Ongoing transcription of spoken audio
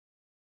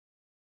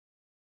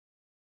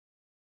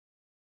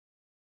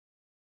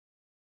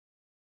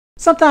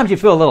Sometimes you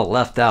feel a little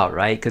left out,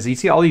 right? Because you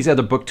see all these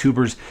other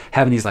booktubers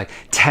having these like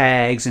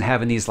tags and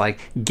having these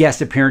like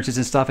guest appearances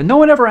and stuff, and no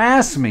one ever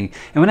asks me.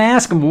 And when I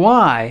ask them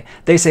why,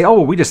 they say,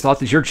 "Oh, we just thought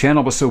that your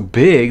channel was so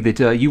big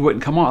that you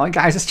wouldn't come on." Like,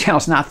 guys, this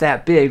channel's not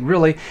that big,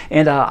 really.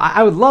 And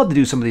I would love to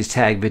do some of these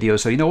tag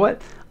videos. So you know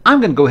what? I'm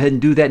going to go ahead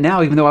and do that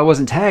now, even though I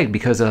wasn't tagged,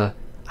 because I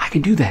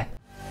can do that.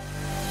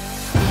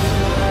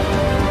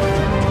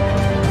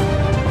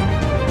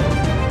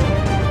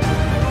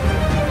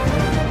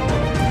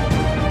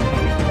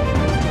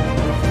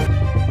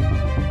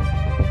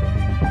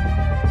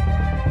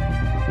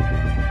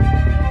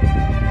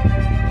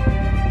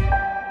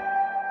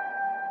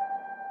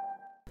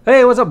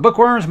 Hey, what's up,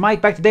 bookworms?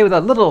 Mike back today with a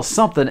little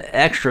something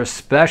extra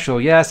special.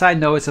 Yes, I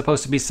know it's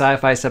supposed to be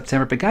Sci-Fi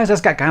September, but guys, I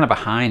just got kind of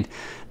behind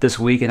this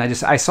week, and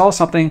I saw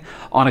something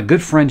on a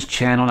good friend's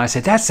channel, and I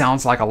said, that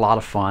sounds like a lot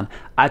of fun.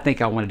 I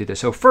think I want to do this.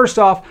 So first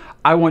off,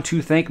 I want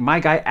to thank my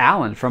guy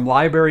Alan from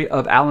Library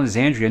of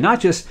Alexandria, not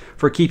just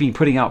for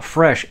putting out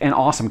fresh and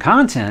awesome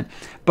content,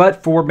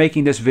 but for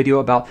making this video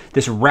about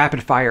this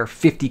rapid fire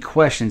 50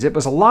 questions. It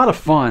was a lot of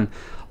fun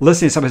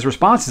listening to some of his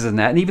responses in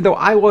that, and even though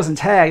I wasn't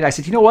tagged, I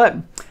said, you know what?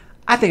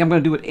 I think I'm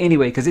going to do it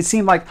anyway because it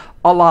seemed like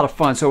a lot of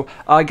fun. So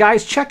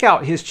guys, check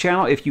out his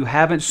channel if you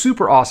haven't.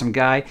 Super awesome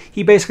guy.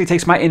 He basically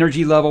takes my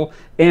energy level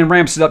and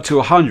ramps it up to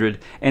 100,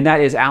 and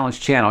that is Alan's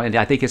channel. And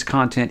I think his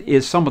content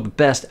is some of the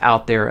best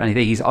out there, and I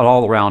think he's an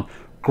all-around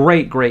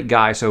great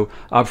guy. So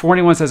before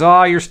anyone says,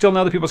 oh, you're stealing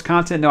other people's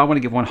content, no, I want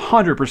to give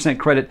 100%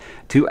 credit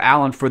to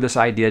Alan for this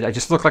idea. It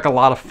just looked like a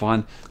lot of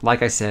fun,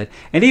 like I said.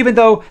 And even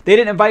though they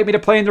didn't invite me to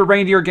play in the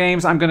reindeer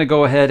games, I'm going to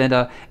go ahead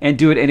and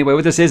do it anyway.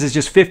 What this is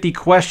just 50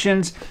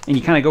 questions, and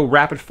you kind of go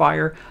rapid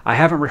fire. I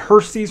haven't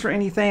rehearsed these or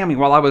anything. I mean,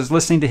 while I was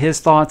listening to his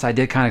thoughts, I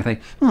did kind of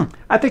think,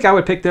 I think I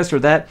would pick this or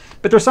that.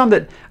 But there's some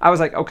that I was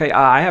like, okay,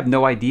 I have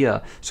no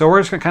idea. So we're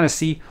just going to kind of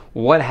see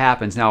what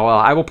happens. Now,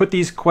 I will put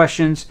these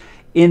questions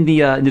in the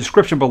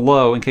description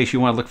below in case you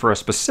want to look for a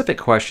specific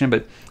question,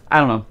 but I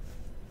don't know.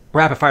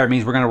 Rapid fire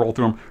means we're going to roll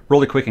through them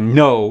really quick, and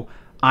no,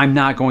 I'm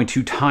not going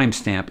to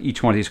timestamp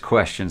each one of these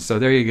questions. So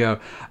there you go.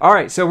 All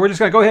right, so we're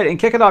just going to go ahead and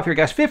kick it off here,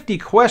 guys. 50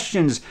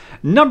 questions.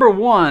 Number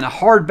one,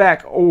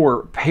 hardback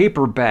or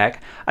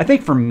paperback? I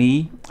think for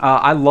me,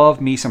 I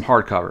love me some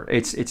hardcover.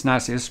 It's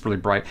not, it's really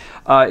bright.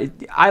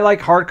 I like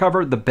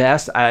hardcover the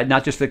best,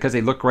 not just because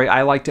they look great.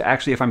 I like to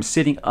actually, if I'm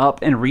sitting up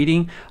and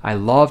reading, I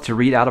love to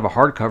read out of a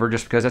hardcover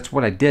just because that's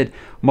what I did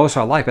most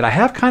of my life. But I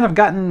have kind of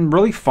gotten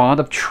really fond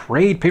of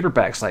trade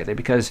paperbacks lately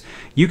because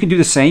you can do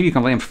the same. You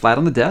can lay them flat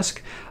on the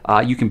desk.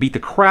 You can beat the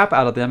crap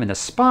out of them, and the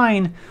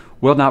spine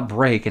will not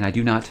break, and I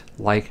do not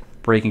like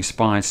breaking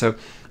spines. So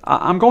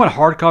I'm going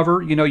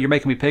hardcover. You know, you're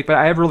making me pick, but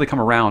I have really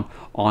come around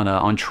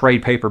on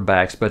trade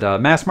paperbacks.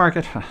 But mass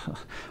market,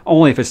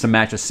 only if it's to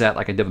match a set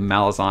like I did with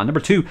Malazan. Number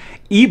two,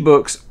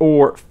 ebooks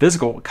or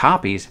physical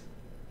copies.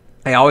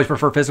 I always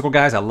prefer physical,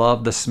 guys. I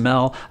love the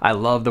smell. I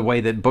love the way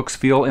that books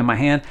feel in my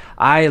hand.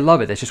 I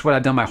love it. That's just what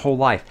I've done my whole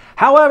life.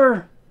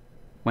 However,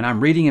 when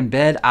I'm reading in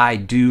bed, I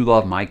do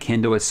love my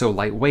Kindle. It's so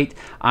lightweight.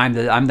 I'm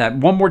that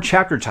one more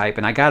chapter type,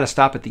 and I got to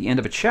stop at the end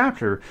of a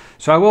chapter.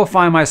 So I will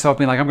find myself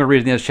being like, I'm going to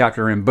read the end of the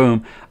chapter, and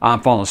boom,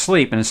 I'm falling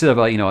asleep. And instead of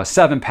a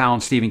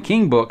 7-pound Stephen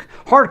King book,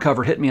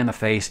 hardcover hit me in the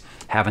face,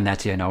 having that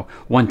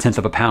 1/10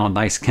 of a pound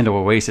nice Kindle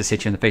Oasis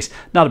hit you in the face.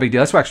 Not a big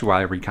deal. That's actually why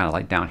I read kind of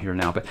like down here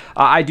now. But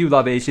I do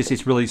love it.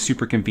 It's really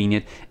super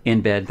convenient in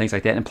bed, things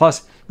like that. And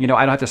plus, I don't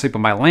have to sleep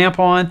with my lamp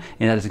on,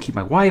 and that doesn't keep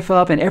my wife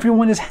up, and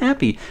everyone is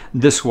happy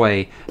this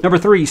way. Number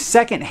three,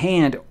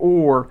 secondhand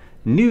or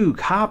new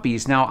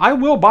copies. Now, I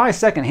will buy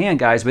secondhand,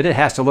 guys, but it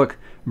has to look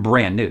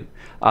brand new.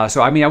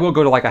 So, I mean, I will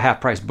go to like a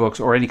half-price books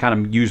or any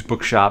kind of used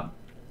bookshop,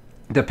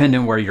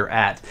 depending where you're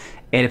at.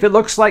 And if it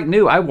looks like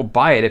new, I will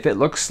buy it. If it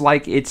looks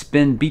like it's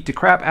been beat to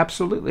crap,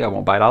 absolutely I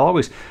won't buy it. I'll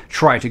always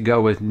try to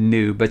go with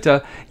new. But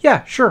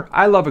yeah, sure,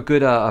 I love a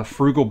good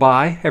frugal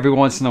buy every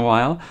once in a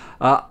while.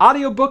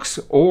 Audiobooks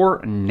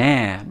or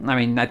nah? I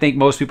mean, I think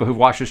most people who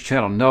watch this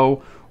channel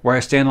know where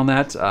I stand on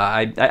that.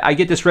 I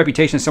get this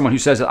reputation as someone who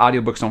says that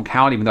audiobooks don't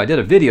count, even though I did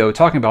a video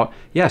talking about,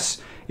 yes,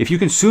 if you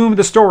consume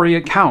the story,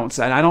 it counts.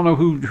 And I don't know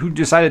who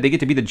decided they get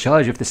to be the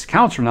judge if this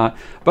counts or not.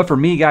 But for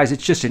me, guys,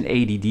 it's just an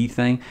ADD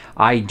thing.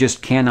 I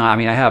just cannot. I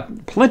mean, I have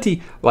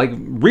plenty, like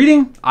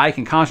reading, I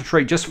can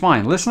concentrate just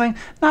fine. Listening,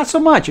 not so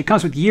much. It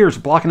comes with years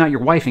of blocking out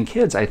your wife and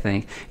kids, I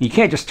think. You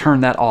can't just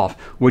turn that off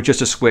with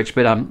just a switch.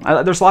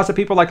 But there's lots of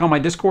people like on my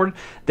Discord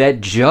that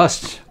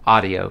just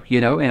audio,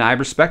 and I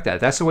respect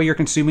that. That's the way you're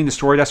consuming the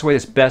story. That's the way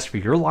that's best for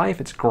your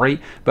life. It's great.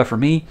 But for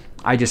me,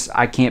 I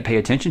can't pay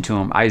attention to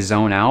them. I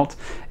zone out.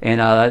 And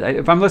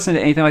if I'm listening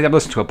to anything like that, I'm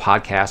listening to a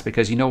podcast,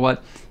 because you know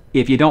what?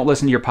 If you don't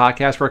listen to your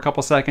podcast for a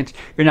couple seconds,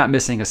 you're not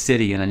missing a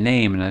city and a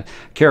name and a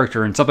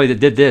character and somebody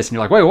that did this. And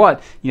you're like, wait,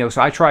 what?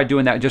 So I tried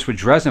doing that just with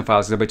Dresden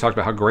Files, because everybody talked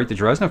about how great the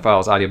Dresden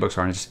Files audiobooks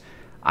are. And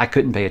I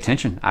couldn't pay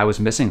attention. I was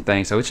missing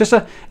things. So it's just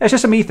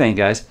a me thing,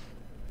 guys.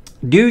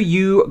 Do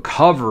you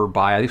cover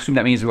buy? I assume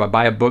that means do I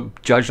buy a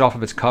book judged off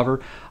of its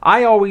cover?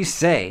 I always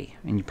say,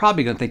 and you're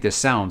probably going to think this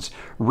sounds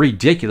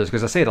ridiculous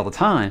because I say it all the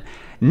time,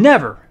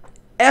 never,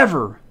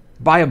 ever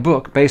buy a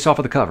book based off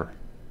of the cover.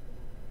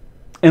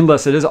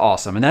 Unless it is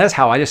awesome. And that is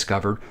how I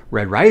discovered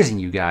Red Rising,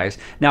 you guys.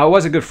 Now, it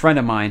was a good friend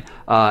of mine,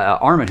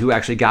 Armin, who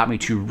actually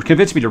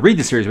convinced me to read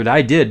the series, but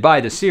I did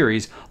buy the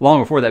series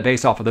long before that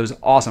based off of those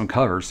awesome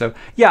covers. So,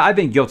 yeah, I've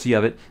been guilty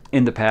of it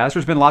in the past.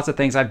 There's been lots of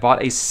things I've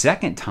bought a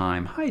second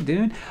time. Hi,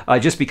 Dune.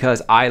 Just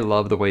because I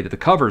love the way that the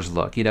covers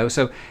look, you know.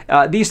 So,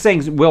 these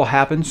things will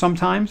happen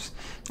sometimes.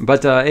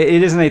 But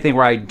it isn't anything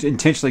where I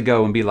intentionally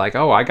go and be like,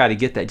 oh, I got to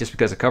get that just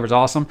because the cover's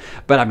awesome.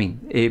 But I mean,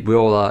 it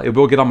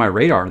will get on my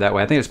radar that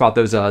way. I think it's about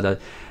those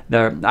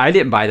I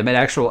didn't buy them.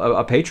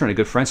 A patron, a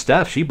good friend,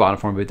 Steph, she bought them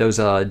for me. But those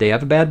They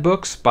Have a Bad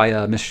books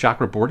by Miss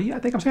Chakraborty, I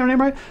think I'm saying her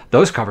name right.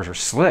 Those covers are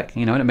slick,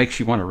 you know, and it makes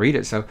you want to read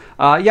it. So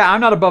yeah,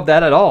 I'm not above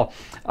that at all.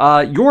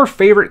 Your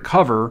favorite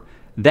cover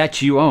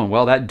that you own?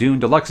 Well, that Dune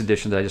Deluxe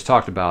Edition that I just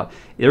talked about.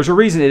 There's a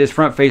reason it is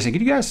front facing.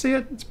 Can you guys see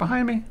it? It's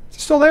behind me. Is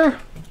it still there?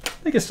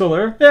 I think it's still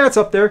there. Yeah, it's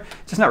up there.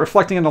 It's just not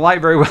reflecting in the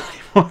light very well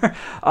anymore.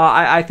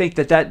 I think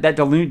that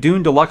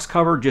Dune Deluxe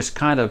cover just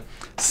kind of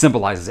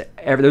symbolizes it.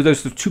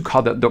 Those two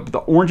colors, the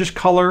orangish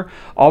color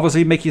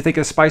obviously make you think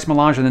of Spice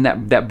Melange, and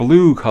then that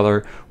blue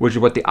color, which is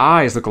what the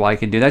eyes look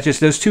like in Dune. That's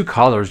just, those two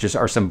colors just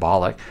are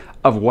symbolic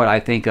of what I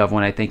think of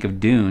when I think of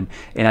Dune,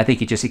 and I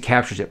think it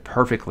captures it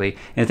perfectly.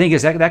 And the thing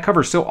is that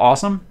cover is so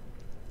awesome.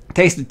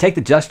 Take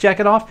the dust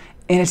jacket off,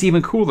 and it's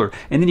even cooler.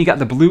 And then you got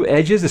the blue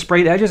edges, the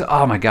sprayed edges.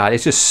 Oh my God,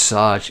 it's just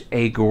such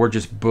a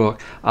gorgeous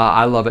book.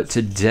 I love it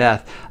to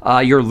death.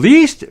 Your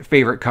least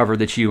favorite cover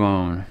that you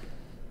own?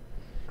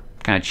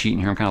 Kind of cheating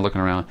here. I'm kind of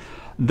looking around.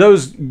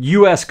 Those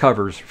U.S.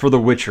 covers for The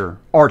Witcher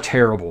are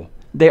terrible.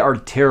 They are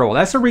terrible.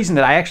 That's the reason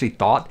that I actually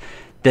thought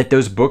that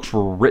those books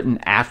were written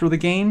after the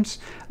games.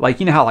 Like,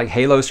 you know how like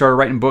Halo started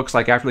writing books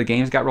like after the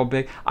games got real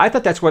big? I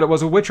thought that's what it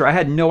was with Witcher. I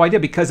had no idea,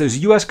 because those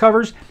US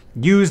covers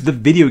used the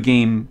video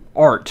game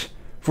art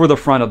for the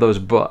front of those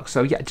books.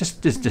 So yeah,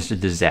 just a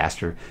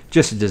disaster.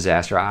 Just a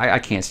disaster. I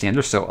can't stand.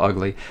 They're so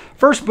ugly.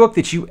 First book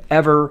that you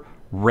ever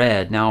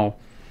read. Now,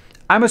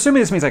 I'm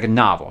assuming this means like a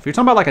novel. If you're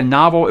talking about like a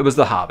novel, it was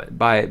The Hobbit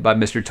by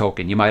Mr.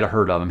 Tolkien. You might have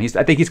heard of him.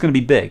 I think he's going to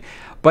be big.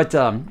 But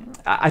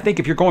I think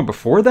if you're going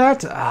before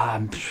that,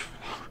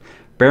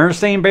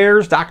 Berenstain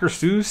Bears, Dr.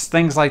 Seuss,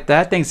 things like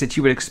that, things that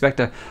you would expect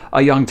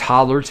a young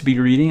toddler to be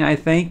reading, I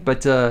think.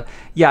 But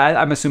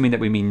yeah, I'm assuming that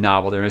we mean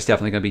novel there. It's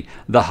definitely going to be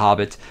The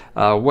Hobbit.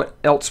 What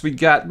else we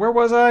got? Where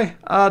was I?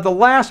 The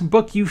last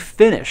book you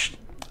finished.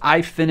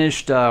 I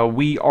finished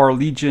We Are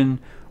Legion,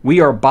 We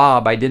Are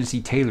Bob by Dennis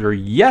E. Taylor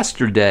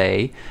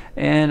yesterday.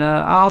 And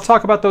I'll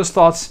talk about those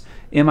thoughts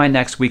in my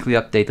next weekly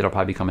update that'll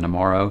probably be coming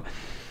tomorrow.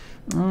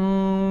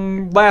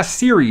 Last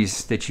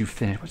series that you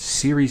finished. What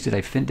series did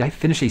I finish? Did I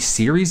finish a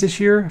series this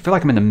year? I feel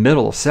like I'm in the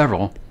middle of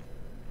several.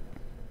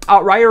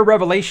 Outrider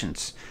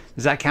Revelations.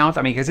 Does that count?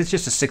 I mean, because it's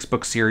just a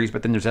 6-book series,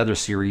 but then there's other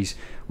series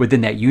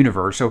within that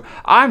universe. So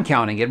I'm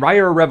counting it.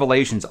 Rhaenyra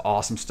Revelations,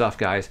 awesome stuff,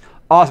 guys.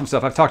 Awesome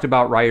stuff. I've talked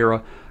about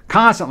Rhaenyra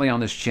constantly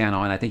on this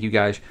channel, and I think you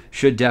guys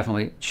should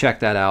definitely check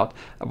that out.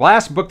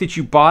 Last book that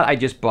you bought, I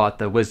just bought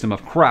The Wisdom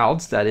of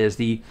Crowds. That is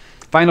the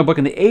final book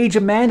in the Age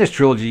of Madness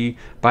trilogy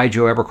by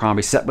Joe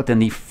Abercrombie, set within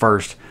the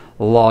First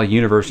Law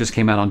universe. Just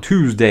came out on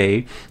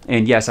Tuesday,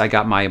 and yes, I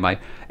got my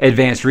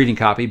advanced reading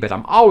copy, but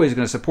I'm always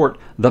going to support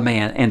the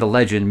man and the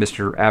legend,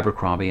 Mr.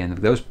 Abercrombie. And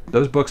those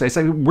books, it's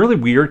like really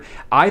weird.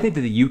 I think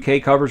that the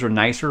UK covers are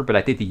nicer, but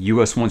I think the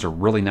US ones are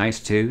really nice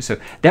too. So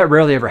that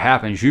rarely ever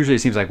happens. Usually it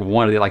seems like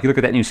one of the, like you look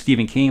at that new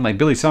Stephen King, like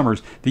Billy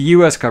Summers, the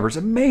US cover's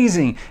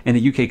amazing, and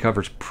the UK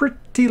cover's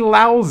pretty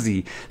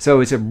lousy.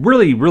 So it's a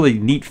really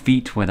neat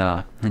feat when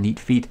when you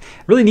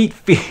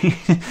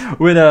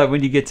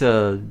get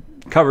to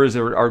covers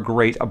that are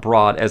great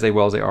abroad as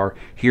well as they are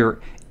here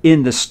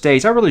in the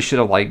States. I really should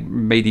have like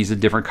made these a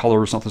different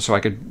color or something so I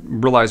could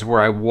realize where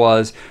I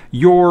was.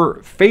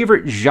 Your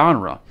favorite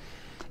genre?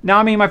 Now,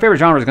 I mean, my favorite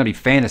genre is going to be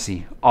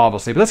fantasy,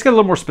 obviously, but let's get a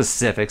little more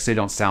specific so you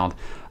don't sound...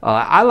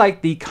 I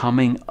like the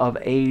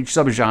coming-of-age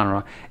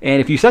subgenre,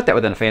 and if you set that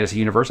within a fantasy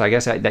universe, I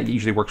guess that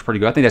usually works pretty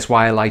good. I think that's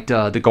why I liked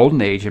the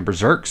Golden Age and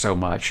Berserk so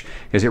much,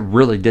 because it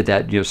really did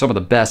that, you know, some of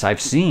the best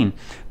I've seen.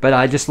 But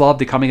I just love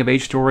the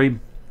coming-of-age story.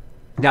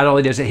 Not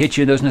only does it hit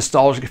you in those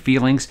nostalgic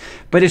feelings,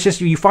 but it's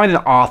just you find an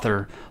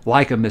author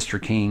like a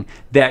Mr. King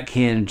that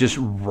can just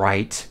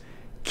write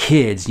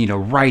kids, you know,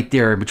 right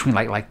there between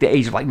like the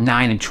age of like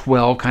 9 and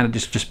 12, kind of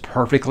just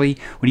perfectly.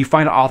 When you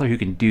find an author who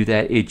can do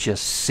that, it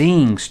just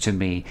sings to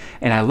me,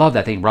 and I love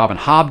that thing. Robin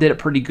Hobb did it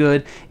pretty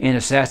good in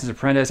Assassin's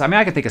Apprentice. I mean,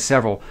 I can think of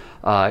several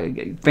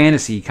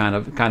fantasy kind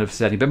of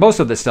setting, but most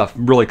of this stuff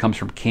really comes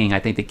from King. I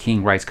think that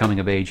King writes coming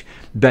of age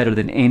better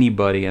than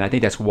anybody, and I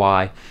think that's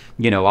why,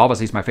 you know,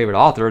 obviously he's my favorite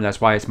author, and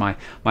that's why it's my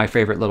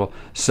favorite little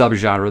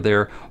subgenre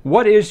there.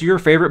 What is your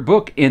favorite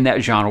book in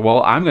that genre?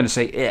 Well, I'm going to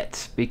say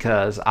It,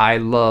 because I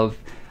love...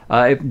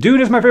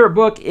 Dune is my favorite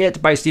book.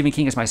 It by Stephen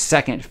King is my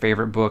second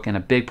favorite book, and a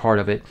big part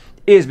of it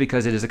is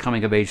because it is a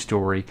coming-of-age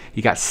story.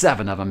 You got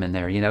 7 of them in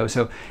there, you know,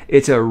 so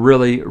it's a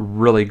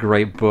really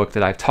great book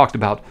that I've talked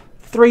about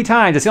 3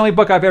 times. It's the only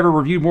book I've ever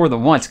reviewed more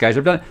than once, guys.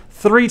 I've done it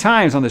 3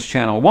 times on this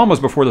channel. One was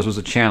before this was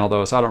a channel,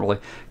 though, so I don't really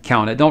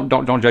count it.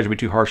 Don't judge me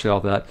too harshly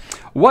off that.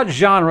 What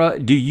genre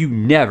do you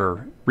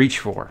never reach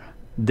for?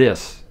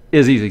 This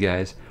is easy,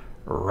 guys.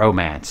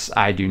 Romance.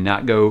 I do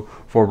not go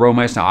for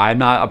romance. Now, I'm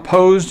not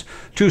opposed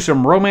to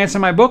some romance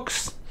in my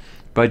books,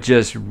 but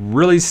just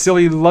really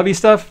silly, lovey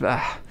stuff.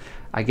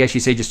 I guess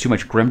you say just too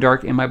much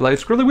grimdark in my blood.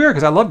 It's really weird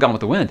because I love Gone with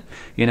the Wind.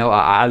 You know,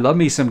 I love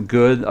me some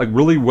good, a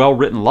really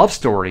well-written love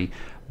story,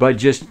 but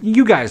just,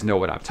 you guys know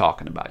what I'm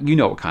talking about. You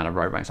know what kind of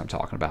romance I'm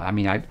talking about. I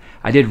mean,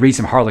 I did read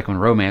some Harlequin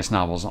romance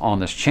novels on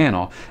this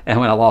channel, and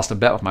when I lost a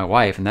bet with my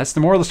wife, and that's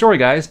the moral of the story,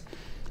 guys.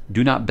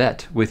 Do not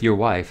bet with your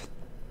wife.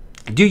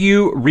 Do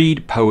you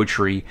read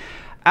poetry?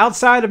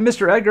 Outside of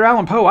Mr. Edgar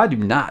Allan Poe, I do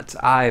not.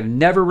 I've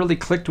never really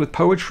clicked with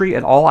poetry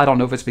at all. I don't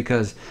know if it's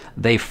because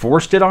they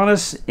forced it on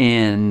us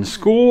in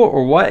school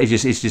or what.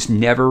 It's just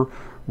never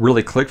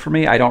really clicked for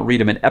me. I don't read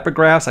them in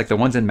epigraphs like the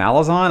ones in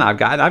Malazan.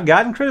 I've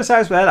gotten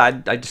criticized for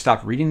that. I just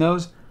stopped reading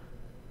those. To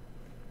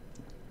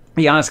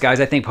be honest,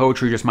 guys, I think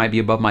poetry just might be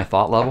above my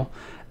thought level.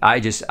 I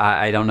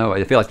don't know.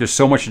 I feel like there's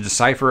so much to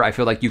decipher. I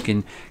feel like you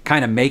can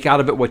kind of make out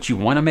of it what you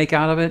want to make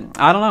out of it.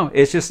 I don't know.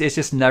 It's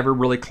just never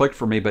really clicked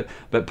for me. But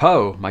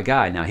Poe, my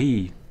guy, now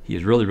he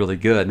is really, really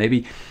good.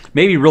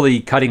 Maybe really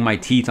cutting my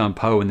teeth on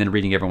Poe and then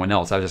reading everyone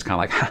else. I was just kind of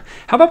like,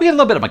 how about we get a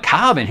little bit of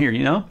macabre in here,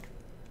 you know?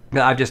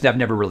 I've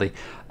never really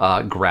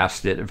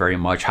grasped it very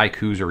much.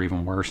 Haikus are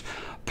even worse.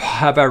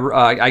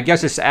 I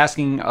guess it's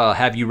asking,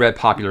 have you read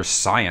popular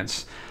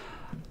science?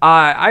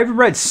 I've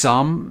read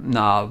some.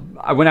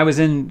 When I was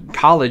in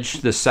college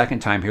the second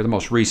time here, the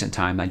most recent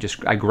time,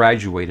 I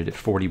graduated at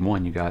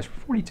 41, you guys.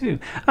 42.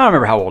 I don't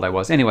remember how old I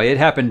was. Anyway, it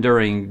happened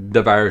during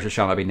the virus that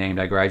shall not be named.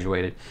 I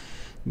graduated.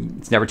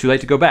 It's never too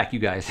late to go back, you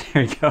guys.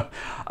 There you go.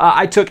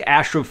 I took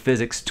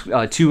astrophysics,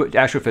 2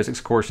 astrophysics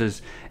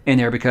courses in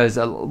there because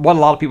what a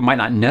lot of people might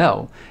not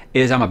know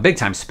is I'm a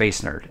big-time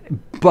space nerd,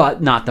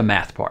 but not the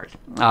math part.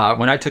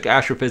 When I took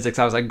astrophysics,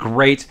 I was like,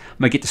 great, I'm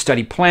going to get to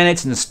study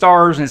planets and the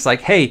stars, and it's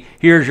like, hey,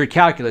 here's your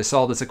calculus,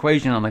 solve this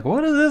equation. I'm like,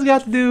 what does this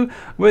got to do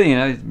with, you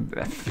know,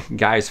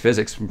 guys,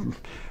 physics?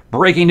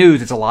 Breaking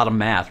news, it's a lot of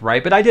math,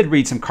 right? But I did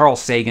read some Carl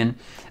Sagan.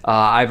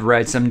 I've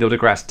read some Neil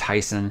deGrasse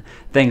Tyson,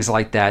 things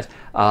like that.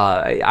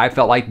 I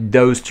felt like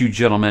those 2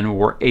 gentlemen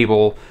were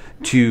able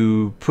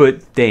to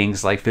put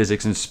things like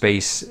physics and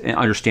space and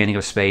understanding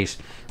of space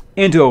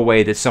into a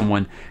way that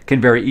someone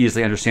can very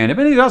easily understand it.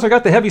 But he's also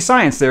got the heavy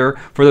science there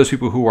for those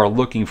people who are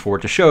looking for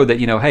it to show that,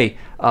 you know, hey,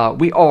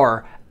 we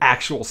are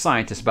actual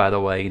scientists, by the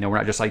way. You know, we're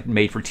not just like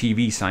made for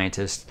TV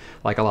scientists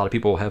like a lot of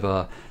people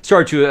have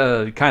started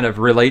to kind of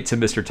relate to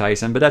Mr.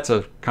 Tyson, but that's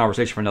a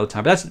conversation for another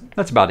time. But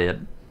that's about it.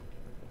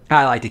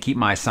 I like to keep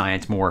my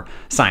science more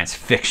science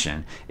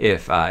fiction,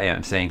 if I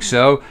am saying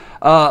so.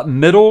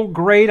 Middle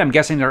grade, I'm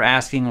guessing they're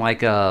asking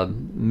like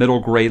middle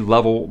grade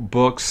level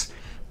books.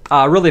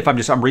 Really, if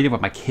I'm reading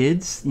with my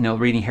kids, you know,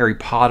 reading Harry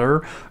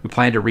Potter. We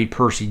plan to read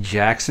Percy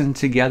Jackson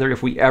together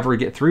if we ever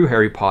get through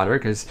Harry Potter,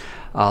 because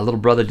little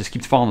brother just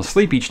keeps falling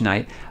asleep each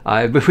night.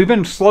 But we've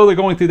been slowly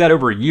going through that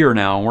over a year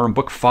now, and we're in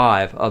book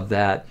 5 of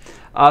that.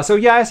 So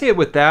yeah, I see it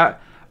with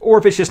that. Or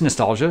if it's just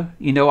nostalgia,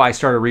 you know, I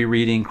started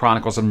rereading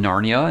Chronicles of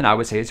Narnia, and I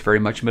would say it's very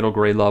much middle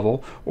grade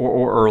level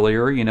or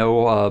earlier, you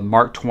know,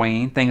 Mark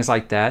Twain, things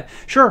like that.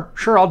 Sure,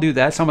 I'll do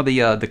that. Some of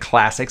the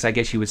classics, I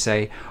guess you would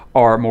say,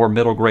 are more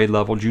middle grade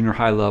level, junior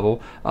high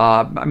level.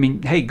 I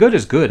mean, hey, good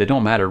is good. It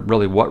don't matter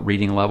really what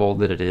reading level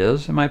that it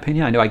is, in my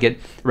opinion. I know I get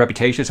a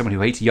reputation as someone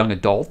who hates young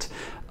adult.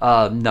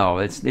 No,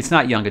 it's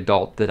not young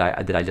adult that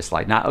I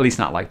dislike. Not, at least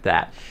not like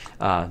that.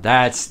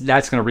 That's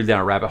going to lead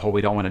down a rabbit hole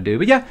we don't want to do.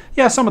 But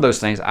yeah, some of those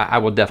things I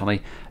will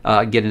definitely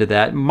get into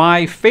that.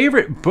 My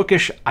favorite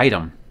bookish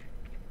item.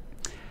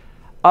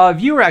 A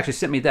viewer actually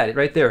sent me that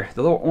right there,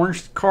 the little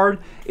orange card.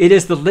 It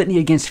is the Litany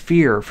Against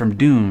Fear from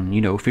Dune. You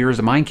know, Fear is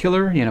the Mind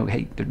Killer. You know,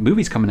 hey, the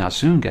movie's coming out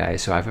soon,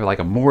 guys, so I feel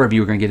like more of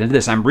you are going to get into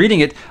this. I'm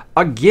reading it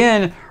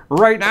again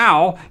right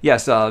now.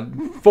 Yes,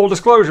 full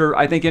disclosure,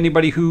 I think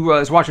anybody who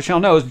has watched the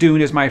channel knows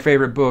Dune is my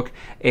favorite book,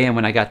 and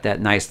when I got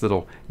that nice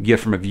little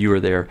gift from a viewer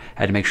there,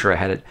 I had to make sure I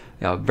had it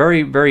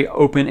very, very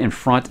open and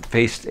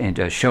front-faced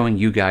and showing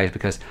you guys,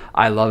 because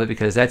I love it,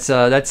 because that's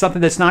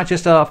something that's not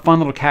just a fun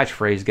little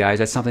catchphrase, guys.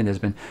 That's something that's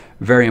been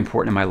very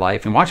important in my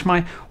life. And watch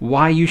my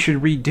Why You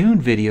Should Read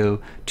Dune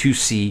video to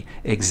see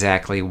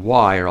exactly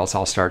why, or else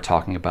I'll start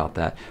talking about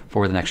that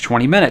for the next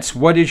 20 minutes.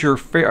 What's your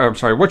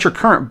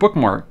current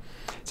bookmark?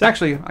 It's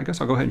actually, I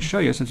guess I'll go ahead and show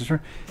you since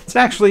it's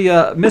actually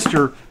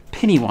Mr.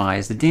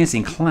 Pennywise, the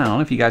Dancing Clown,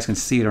 if you guys can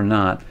see it or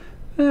not.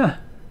 Hiya,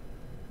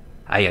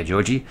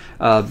 Georgie.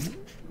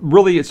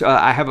 Really, it's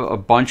I have a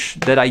bunch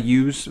that I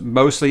use.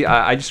 Mostly,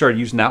 I just started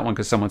using that one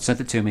because someone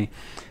sent it to me.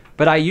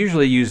 But I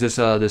usually use this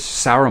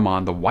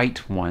Saruman, the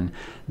white one,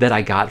 that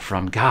I got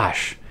from,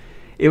 gosh,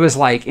 it was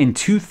like in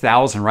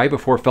 2000, right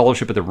before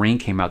Fellowship of the Ring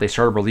came out. They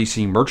started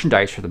releasing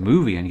merchandise for the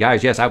movie. And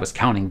guys, yes, I was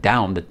counting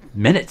down the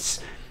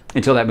minutes.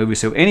 until that movie.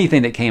 So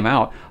anything that came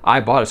out, I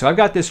bought it. So I've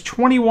got this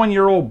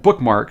 21-year-old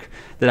bookmark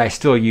that I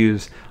still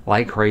use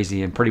like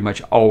crazy and pretty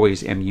much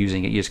always am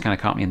using it. You just kind of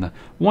caught me in the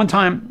one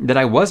time that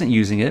I wasn't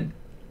using it.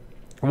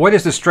 What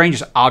is the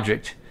strangest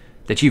object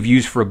that you've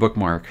used for a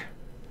bookmark?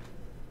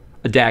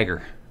 A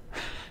dagger.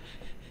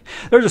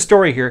 There's a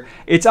story here.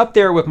 It's up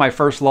there with my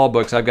first law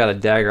books. I've got a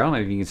dagger. I don't know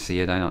if you can see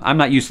it. I'm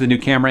not used to the new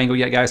camera angle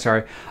yet, guys.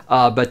 Sorry.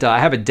 But I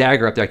have a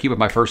dagger up there. I keep with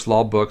my first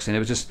law books, and it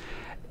was just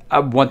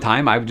one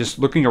time I was just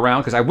looking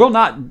around because I will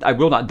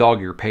not dog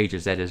your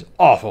pages. That is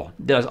awful.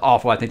 That is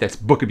awful. I think that's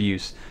book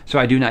abuse. So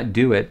I do not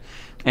do it.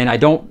 And I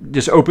don't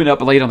just open it up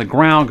and lay it on the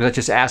ground because that's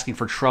just asking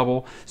for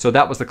trouble. So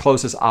that was the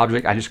closest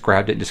object. I just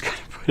grabbed it and just kind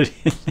of put it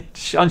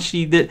in,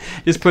 unsheathed it,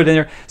 just put it in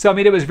there. So I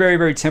mean, it was very,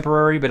 very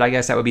temporary, but I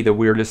guess that would be the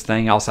weirdest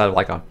thing outside of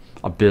like a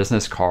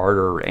business card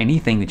or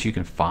anything that you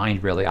can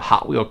find, really. A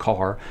Hot Wheel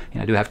car. You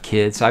know, I do have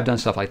kids, so I've done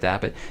stuff like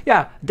that. But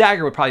yeah,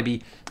 dagger would probably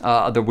be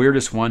the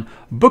weirdest one.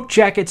 Book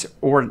jackets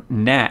or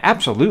nah?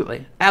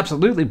 Absolutely.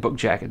 Absolutely book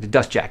jackets,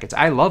 dust jackets.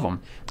 I love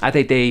them. I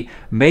think they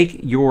make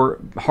your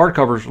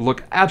hardcovers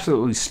look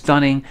absolutely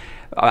stunning.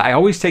 I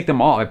always take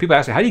them off. People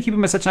ask me, how do you keep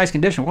them in such nice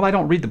condition? Well, I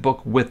don't read the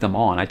book with them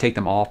on. I take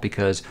them off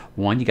because,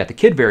 one, you got the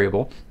kid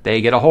variable. They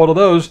get a hold of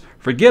those,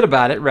 forget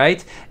about it,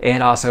 right?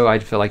 And also, I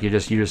feel like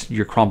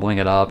you're crumbling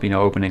it up, you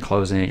know, opening and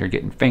closing it. You're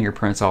getting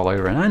fingerprints all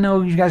over. And I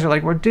know you guys are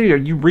like, well, dude, are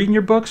you reading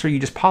your books or are you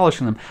just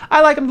polishing them?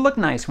 I like them to look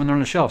nice when they're on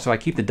the shelf, so I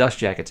keep the dust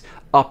jackets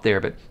up there.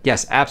 But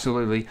yes,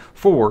 absolutely,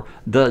 for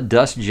the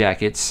dust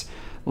jackets.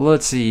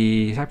 Let's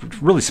see,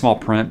 really small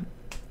print.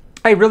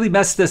 I really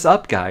messed this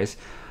up, guys.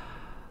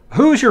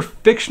 Who's your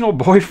fictional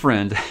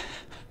boyfriend?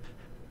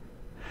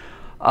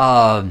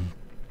 I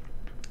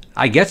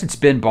guess it's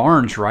Ben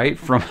Barnes, right?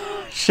 From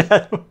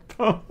Shadow and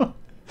Bone.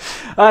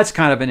 That's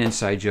kind of an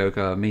inside joke.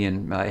 Me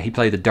and he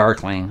played the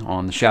Darkling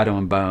on the Shadow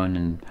and Bone,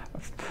 and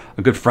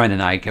a good friend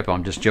and I kept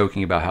on just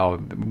joking about how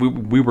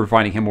we were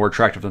finding him more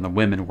attractive than the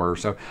women were.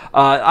 So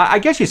I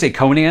guess you say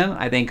Conan.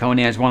 I think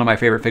Conan is one of my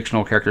favorite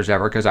fictional characters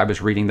ever because I was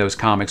reading those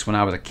comics when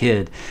I was a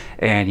kid,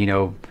 and you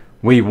know,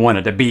 we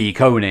wanted to be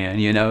Conan,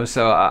 you know,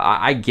 so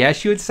I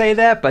guess you would say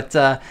that, but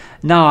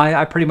no,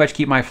 I pretty much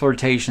keep my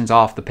flirtations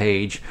off the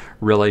page,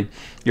 really.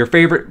 Your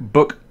favorite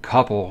book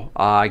couple?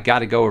 I got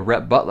to go with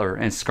Rhett Butler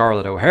and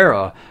Scarlett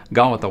O'Hara.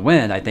 Gone with the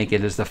Wind. I think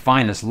it is the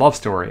finest love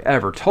story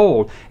ever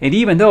told, and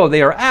even though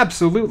they are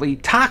absolutely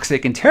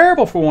toxic and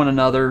terrible for one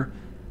another,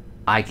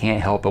 I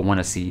can't help but want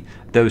to see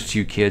those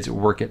two kids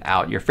work it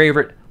out. Your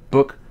favorite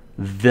book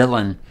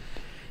villain?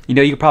 You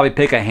know, you could probably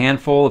pick a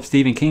handful of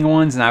Stephen King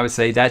ones, and I would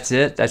say that's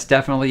it. That's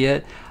definitely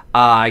it.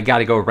 I got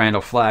to go with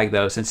Randall Flagg,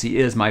 though, since he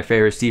is my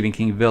favorite Stephen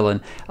King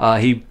villain.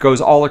 He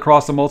goes all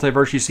across the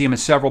multiverse. You see him in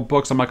several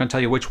books. I'm not going to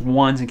tell you which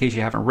ones in case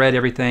you haven't read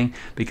everything,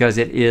 because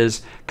it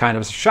is kind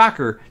of a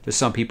shocker to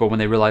some people when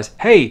they realize,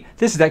 hey,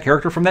 this is that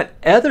character from that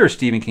other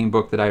Stephen King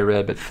book that I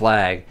read, but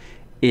Flagg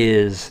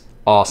is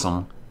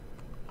awesome.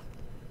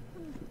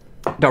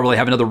 Don't really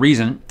have another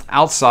reason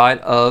outside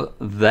of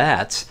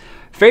that.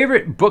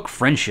 Favorite book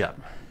friendship?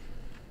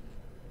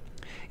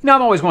 You know,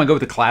 I'm always want to go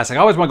with the classic. I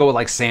always want to go with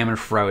like Sam and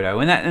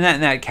Frodo, and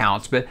that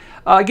counts. But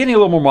getting a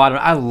little more modern,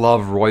 I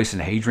love Royce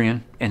and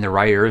Hadrian in the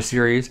Right Era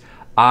series.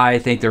 I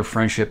think their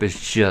friendship is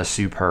just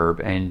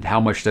superb, and how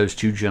much those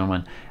two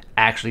gentlemen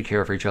actually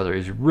care for each other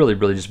is really,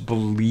 really just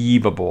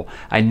believable.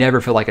 I never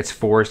feel like it's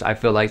forced. I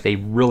feel like they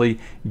really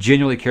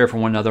genuinely care for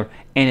one another,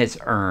 and it's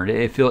earned.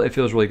 It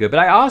feels really good. But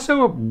I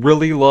also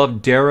really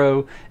love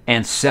Darrow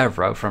and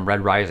Severo from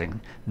Red Rising.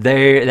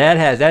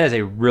 That is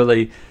a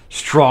really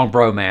strong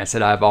bromance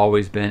that I've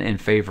always been in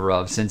favor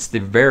of since the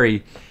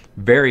very,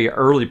 very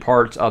early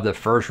parts of the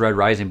first Red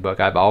Rising book.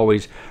 I've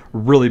always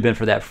really been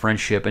for that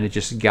friendship, and it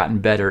just gotten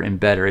better and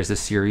better as the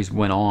series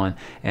went on.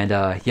 And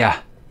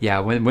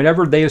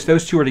whenever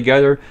those two are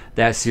together,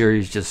 that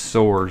series just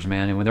soars,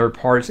 man. And when they're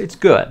apart, it's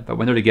good, but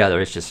when they're together,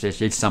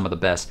 it's some of the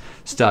best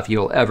stuff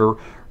you'll ever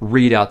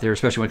read out there,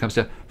 especially when it comes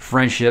to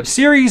friendship.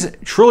 Series,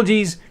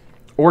 trilogies,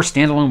 or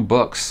standalone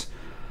books.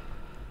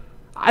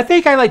 I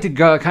think I like to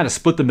go kind of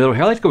split the middle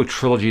here. I like to go with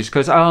trilogies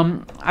because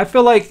I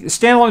feel like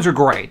standalones are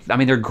great. I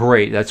mean, they're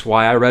great. That's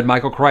why I read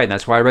Michael Crichton.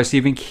 That's why I read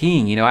Stephen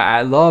King. You know,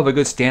 I love a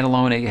good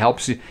standalone. It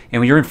helps you. And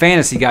when you're in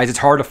fantasy, guys, it's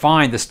hard to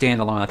find the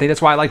standalone. I think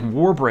that's why I like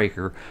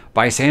Warbreaker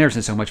by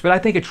Sanderson so much. But I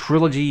think a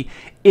trilogy,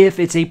 if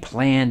it's a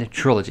planned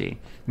trilogy,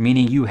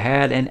 meaning you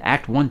had an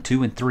act 1,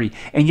 2, and 3,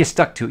 and you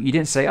stuck to it. You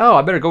didn't say, oh,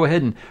 I better go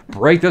ahead and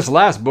break this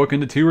last book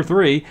into 2 or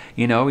 3.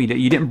 You know, you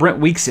didn't Brent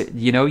Weeks it.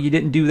 You know, you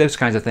didn't do those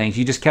kinds of things.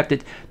 You just kept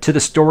it to the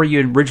story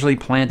you originally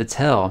planned to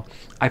tell.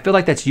 I feel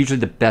like that's usually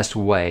the best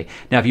way.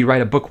 Now, if you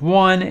write a book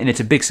 1 and it's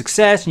a big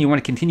success and you want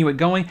to continue it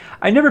going,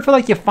 I never feel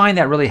like you find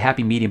that really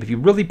happy medium. If you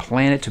really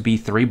plan it to be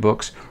 3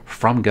 books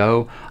from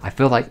go, I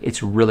feel like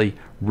it's really,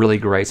 really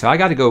great. So I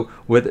got to go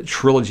with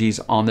trilogies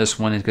on this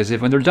one because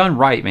when they're done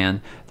right,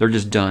 man, they're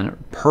just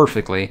done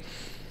perfectly.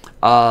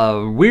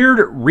 Weird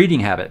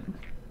reading habit.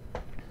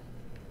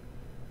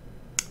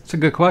 It's a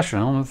good question.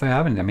 I don't know if I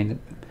have any. I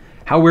mean,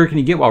 how weird can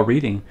you get while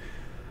reading?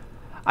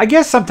 I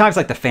guess sometimes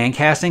like the fan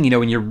casting,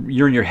 when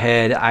you're in your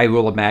head, I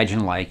will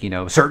imagine like,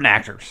 certain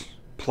actors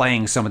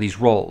playing some of these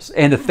roles.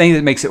 And the thing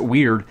that makes it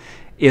weird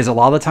is a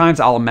lot of the times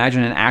I'll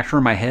imagine an actor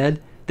in my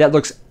head that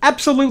looks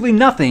absolutely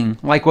nothing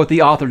like what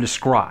the author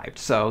described.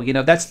 So,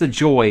 that's the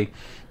joy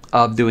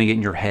of doing it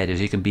in your head,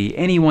 is you can be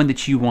anyone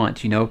that you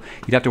want. You'd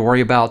have to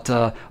worry about,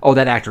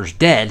 that actor's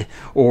dead,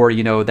 or,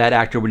 that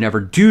actor would never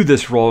do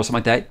this role, or something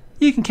like that.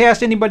 You can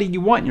cast anybody you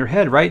want in your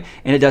head, right?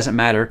 And it doesn't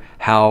matter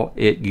how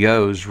it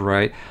goes,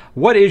 right?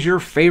 What is your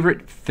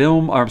favorite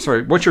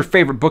what's your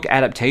favorite book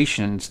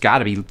adaptation? It's got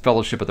to be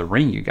Fellowship of the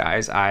Ring, you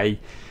guys. I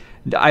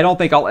don't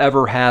think I'll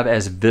ever have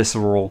as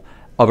visceral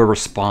of a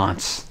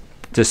response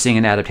to seeing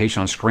an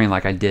adaptation on screen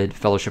like I did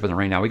Fellowship of the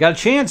Ring. Now, we got a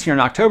chance here in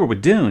October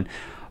with Dune,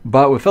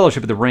 but with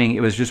Fellowship of the Ring,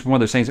 it was just one of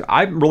those things.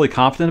 I'm really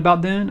confident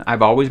about Dune.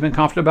 I've always been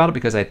confident about it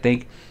because I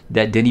think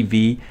that Denis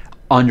V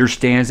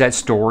understands that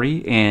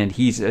story, and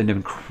he's an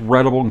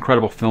incredible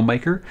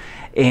filmmaker,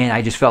 and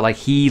I just felt like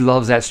he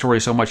loves that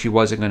story so much he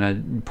wasn't going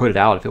to put it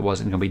out if it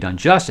wasn't going to be done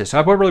justice. So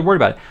I wasn't really worried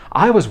about it.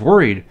 I was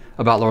worried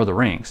about Lord of the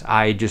Rings.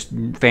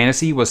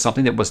 Fantasy was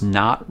something that was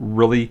not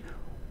really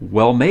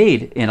well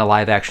made in a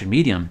live action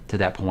medium to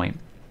that point.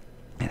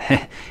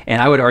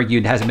 And I would argue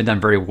it hasn't been done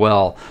very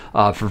well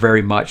for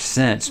very much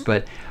since.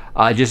 But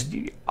just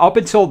up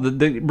until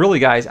really,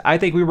 guys, I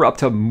think we were up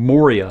to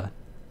Moria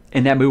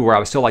in that movie where I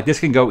was still like,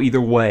 this can go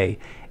either way.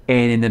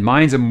 And in the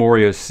Mines of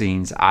Moria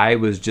scenes, I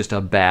was just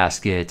a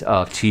basket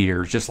of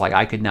tears. Just like,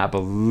 I could not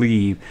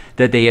believe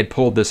that they had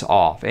pulled this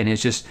off. And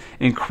it's just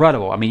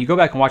incredible. I mean, you go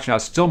back and watch it now,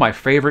 it's still my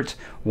favorite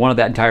one of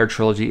that entire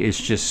trilogy. It's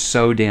just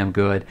so damn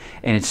good.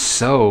 And it's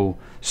so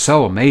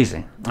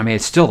amazing. I mean,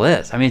 it still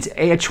is. I mean, it's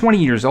at 20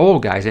 years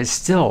old, guys. It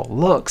still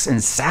looks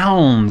and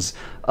sounds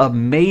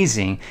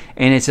amazing,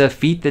 and it's a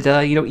feat that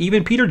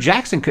even Peter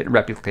Jackson couldn't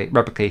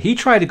replicate. He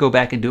tried to go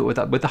back and do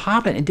it with the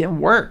Hobbit, and it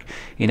didn't work.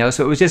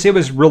 So it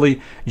was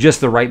really just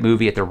the right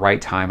movie at the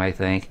right time. I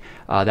think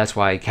that's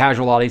why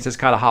casual audiences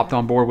kind of hopped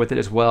on board with it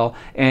as well,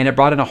 and it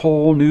brought in a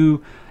whole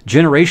new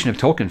generation of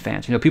Tolkien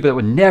fans. People that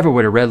would never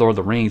have read Lord of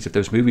the Rings if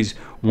those movies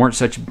weren't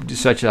such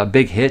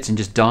big hits and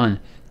just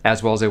done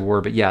as well as they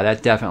were. But yeah,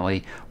 that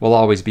definitely will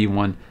always be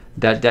one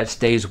that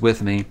stays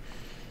with me.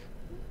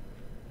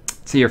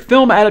 So your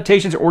film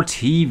adaptations or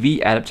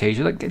TV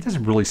adaptations, like, this is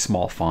really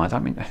small font. I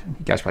mean,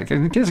 you guys probably,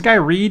 can this guy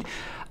read?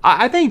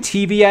 I think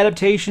TV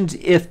adaptations,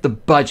 if the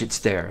budget's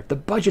there. If the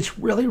budget's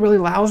really, really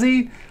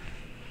lousy,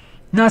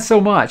 not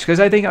so much. Because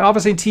I think,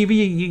 obviously, in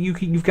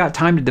TV, you've got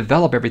time to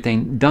develop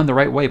everything done the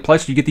right way.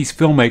 Plus, you get these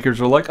filmmakers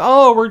who are like,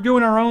 oh, we're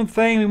doing our own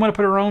thing. We want to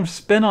put our own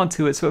spin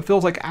onto it. So it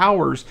feels like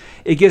ours.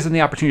 It gives them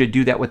the opportunity to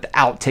do that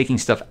without taking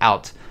stuff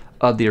out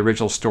of the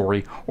original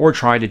story, or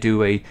trying to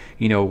do a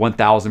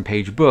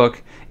 1,000-page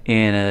book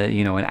in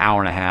an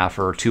hour and a half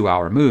or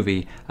 2-hour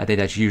movie. I think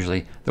that's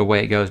usually the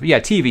way it goes. But yeah,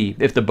 TV,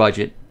 if the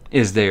budget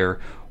is there.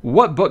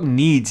 What book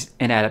needs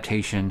an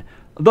adaptation?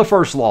 The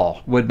First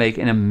Law would make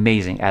an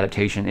amazing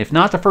adaptation. If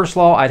not The First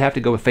Law, I'd have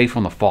to go with Faithful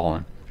and the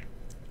Fallen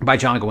by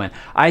John Gwynne.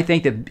 I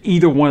think that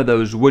either one of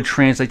those would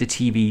translate to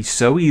TV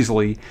so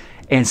easily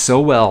and so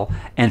well,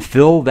 and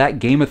fill that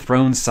Game of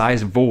Thrones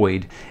sized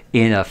void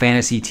in a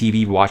fantasy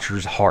TV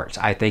watcher's heart.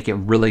 I think it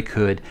really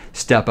could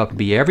step up and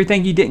be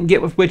everything you didn't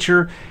get with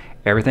Witcher,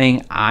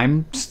 everything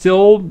I'm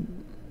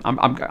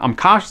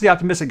cautiously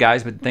optimistic,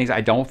 guys, but things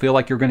I don't feel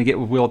like you're going to get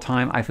with Wheel of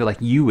Time, I feel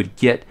like you would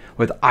get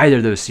with either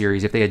of those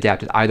series if they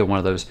adapted either one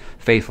of those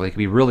faithfully. It could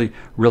be really,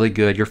 really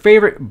good. Your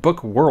favorite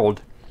book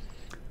world?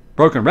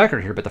 Broken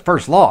record here, but The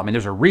First Law, I mean,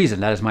 there's a reason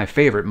that is my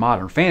favorite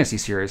modern fantasy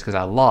series, because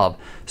I love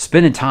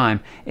spending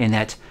time in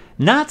that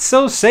not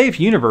so safe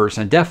universe,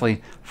 and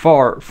definitely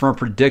far from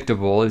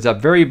predictable. It's a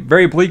very,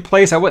 very bleak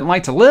place I wouldn't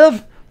like to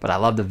live, but I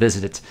love to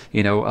visit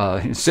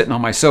it, sitting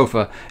on my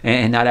sofa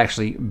and not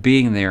actually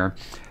being there.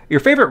 Your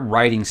favorite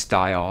writing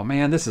style?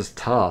 Man, this is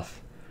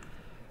tough.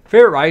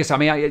 Favorite writing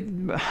style? I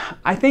mean,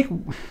 I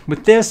think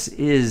with this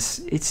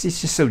it's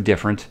just so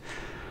different.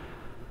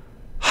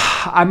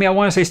 I mean, I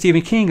want to say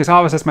Stephen King, because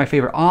obviously that's my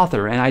favorite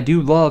author, and I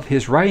do love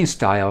his writing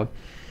style.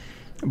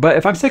 But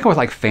if I'm sticking with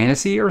like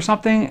fantasy or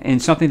something,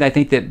 and something that I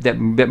think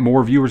that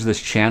more viewers of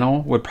this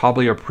channel would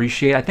probably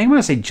appreciate, I think I'm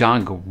going to say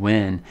John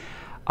Gwynne.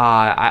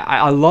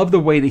 I love the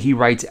way that he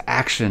writes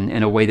action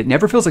in a way that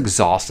never feels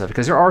exhaustive,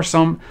 because there are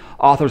some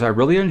authors I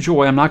really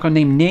enjoy. I'm not going to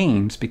name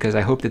names because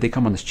I hope that they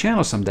come on this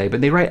channel someday,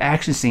 but they write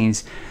action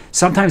scenes.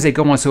 Sometimes they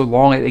go on so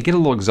long they get a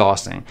little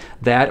exhausting.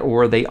 That,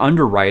 or they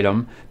underwrite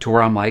them to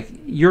where I'm like,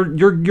 you're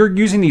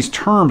using these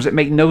terms that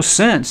make no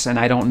sense, and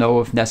I don't know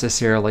if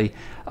necessarily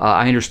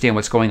I understand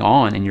what's going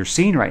on in your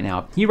scene right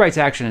now. He writes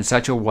action in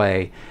such a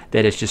way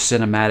that it's just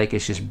cinematic,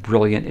 it's just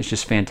brilliant, it's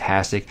just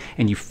fantastic,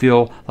 and you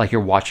feel like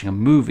you're watching a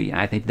movie. And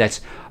I think that's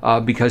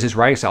because his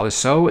writing style is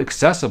so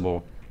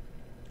accessible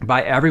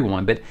by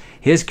everyone, but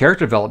his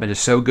character development is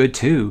so good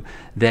too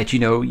that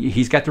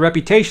he's got the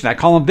reputation. I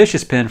call him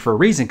Vicious Pen for a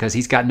reason, because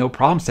he's got no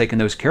problems taking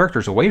those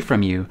characters away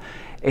from you.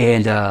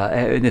 And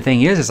the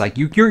thing is like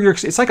you're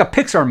it's like a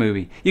Pixar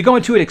movie. You go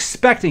into it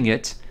expecting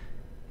it,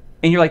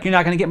 And you're like, you're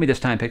not going to get me this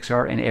time,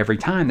 Pixar. And every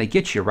time they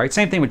get you, right?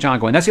 Same thing with John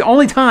Gwynne. That's the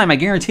only time I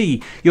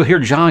guarantee you'll hear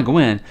John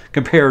Gwynne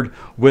compared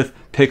with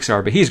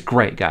Pixar. But he's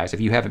great, guys, if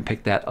you haven't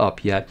picked that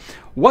up yet.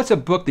 What's a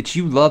book that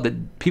you love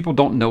that people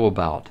don't know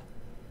about?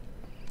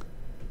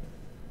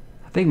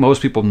 I think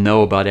most people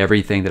know about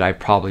everything that I've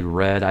probably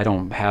read. I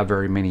don't have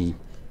very many,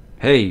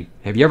 hey,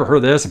 have you ever heard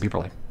of this? And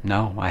people are like,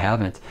 no, I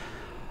haven't.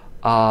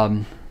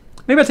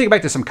 Maybe I'll take it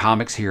back to some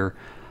comics here.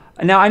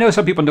 Now, I know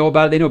some people know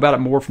about it. They know about it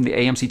more from the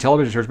AMC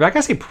television series, but I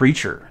gotta say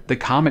Preacher, the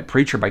comic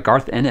Preacher by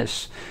Garth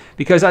Ennis.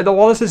 Because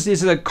while this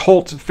is a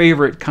cult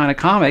favorite kind of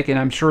comic, and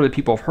I'm sure that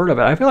people have heard of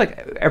it, I feel like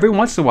every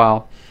once in a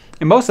while,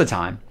 and most of the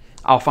time,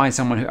 I'll find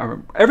someone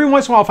who, every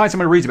once in a while I'll find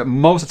someone who reads it, but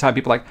most of the time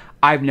people are like,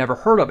 I've never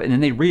heard of it, and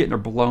then they read it and they're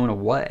blown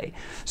away.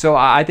 So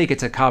I think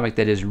it's a comic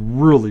that is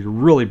really,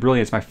 really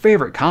brilliant. It's my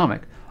favorite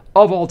comic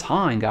of all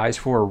time, guys,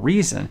 for a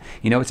reason.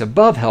 You know, it's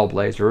above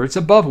Hellblazer, it's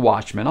above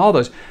Watchmen, all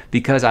those,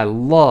 because I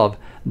love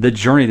the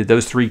journey that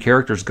those three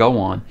characters go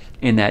on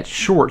in that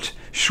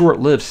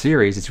short-lived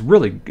series. It's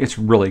really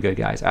good,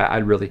 guys. I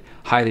really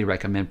highly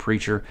recommend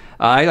Preacher.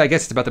 I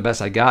guess it's about the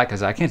best I got,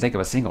 because I can't think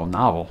of a single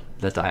novel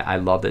that I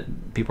love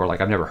that people are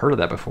like, I've never heard of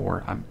that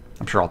before. I'm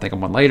sure I'll think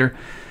of one later.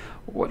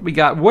 What we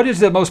got? What is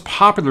the most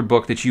popular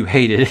book that you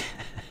hated?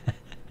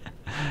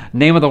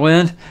 Name of the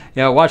Wind?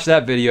 Yeah, watch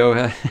that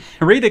video.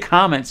 Read the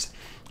comments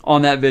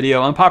on that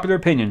video. Unpopular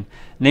opinion.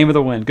 Name of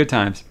the Wind. Good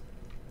times.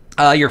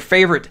 Your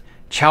favorite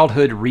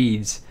childhood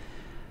reads.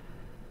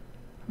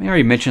 I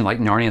already mentioned like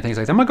Narnia and things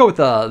like that. I'm going to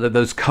go with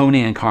those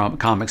Conan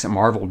comics that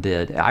Marvel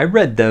did. I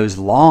read those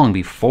long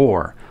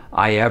before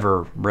I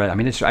ever read. I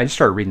mean, I just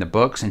started reading the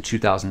books in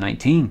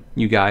 2019,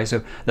 you guys.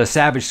 So the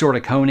Savage Sword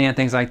of Conan,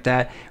 things like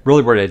that,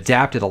 really where it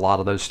adapted a lot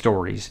of those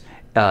stories.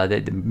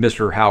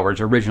 Mr.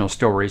 Howard's original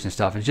stories and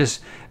stuff. It's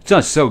just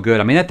so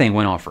good. I mean, that thing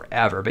went on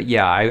forever. But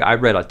yeah, I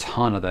read a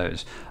ton of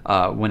those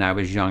when I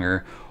was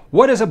younger.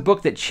 What is a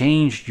book that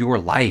changed your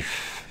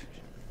life?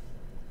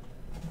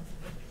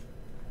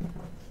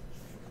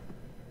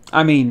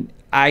 I mean,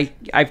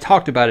 I've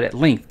talked about it at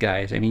length,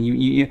 guys. I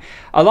mean,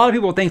 a lot of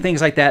people think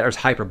things like that are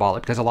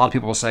hyperbolic, because a lot of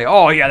people will say,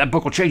 oh yeah, that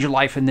book will change your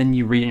life, and then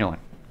you read it and you're like,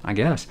 I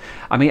guess.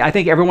 I mean, I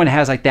think everyone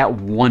has like that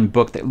one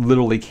book that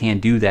literally can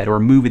do that, or a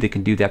movie that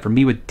can do that. For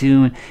me with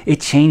Dune, it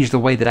changed the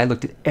way that I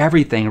looked at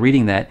everything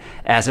reading that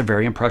as a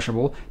very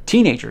impressionable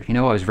teenager. You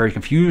know, I was very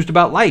confused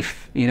about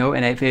life, you know,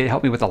 and it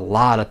helped me with a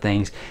lot of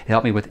things. It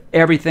helped me with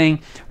everything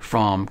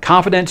from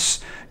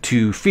confidence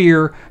to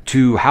fear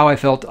to how I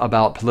felt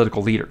about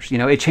political leaders. You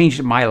know, it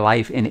changed my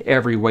life in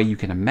every way you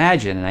can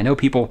imagine. And I know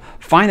people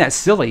find that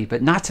silly,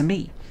 but not to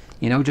me.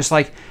 You know, just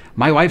like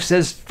my wife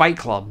says Fight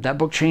Club, that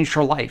book changed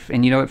her life.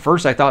 And, you know, at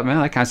first I thought,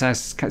 man, that kind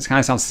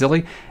of sounds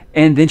silly.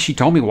 And then she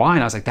told me why,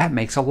 and I was like, that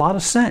makes a lot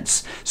of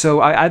sense.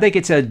 So I think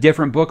it's a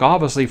different book,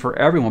 obviously, for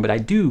everyone. But I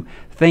do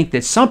think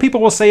that some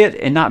people will say it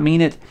and not mean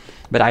it.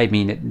 But I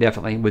mean it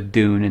definitely with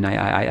Dune. And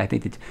I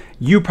think that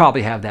you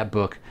probably have that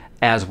book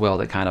as well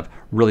that kind of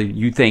really,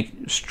 you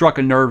think, struck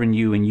a nerve in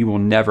you, and you will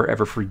never,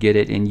 ever forget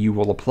it. And you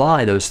will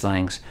apply those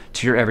things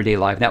to your everyday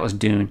life. That was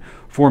Dune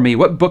for me.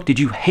 What book did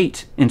you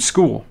hate in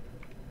school?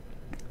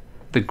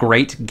 The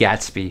Great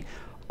Gatsby.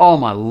 Oh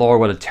my Lord,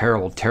 what a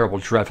terrible, terrible,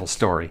 dreadful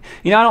story.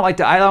 You know, I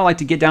don't like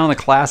to get down on the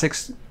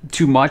classics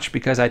too much,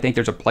 because I think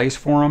there's a place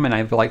for them, and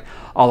I feel like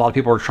a lot of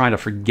people are trying to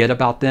forget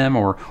about them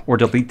or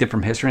delete them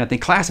from history. And I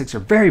think classics are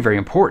very, very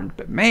important.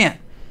 But man,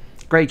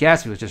 Great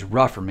Gatsby was just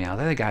rough for me. I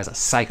think that guy's a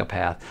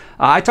psychopath.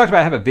 I talked about,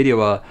 I have a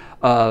video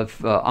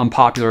of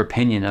unpopular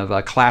opinion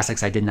of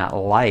classics I did not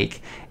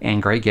like,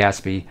 and Great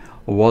Gatsby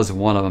was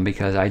one of them,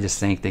 because I just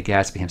think that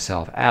Gatsby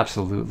himself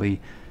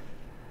absolutely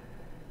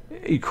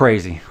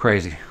crazy.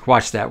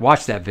 Watch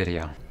that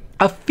video.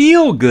 A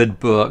feel-good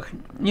book,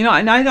 you know,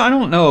 and I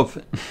don't know if,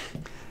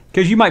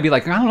 because you might be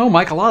like, I don't know,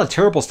 Mike, a lot of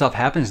terrible stuff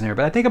happens in there,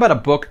 but I think about a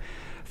book,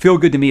 feel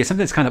good to me, is something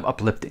that's kind of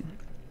uplifting,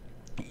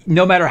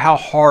 no matter how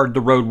hard the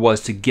road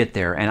was to get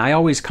there. And I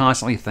always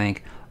constantly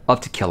think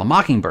of To Kill a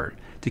Mockingbird.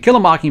 To Kill a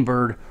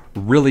Mockingbird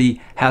really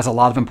has a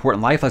lot of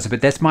important life lessons, but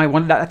that's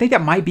I think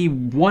that might be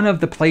one of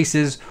the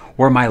places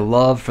where my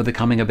love for the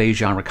coming of age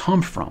genre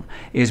comes from,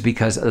 is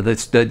because of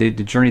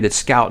the journey that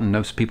Scout and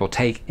those people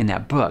take in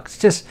that book.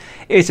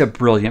 It's a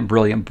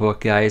brilliant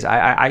book, guys.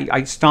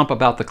 I stomp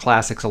about the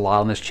classics a lot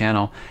on this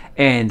channel,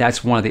 and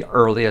that's one of the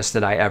earliest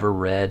that I ever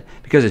read,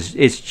 because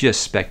it's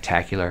just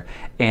spectacular.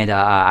 And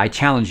I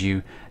challenge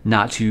you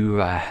not to,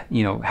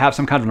 have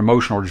some kind of an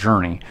emotional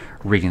journey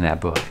reading that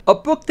book. A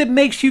book that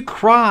makes you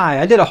cry.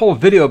 I did a whole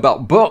video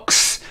about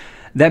books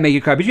that make you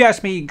cry. But you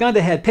asked me, gun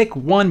to head, pick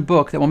one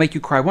book that will make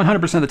you cry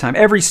 100% of the time,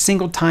 every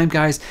single time,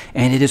 guys,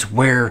 and it is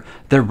Where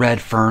the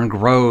Red Fern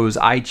Grows.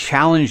 I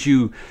challenge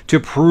you to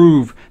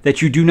prove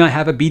that you do not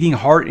have a beating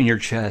heart in your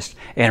chest,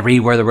 and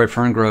read Where the Red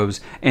Fern Grows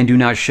and do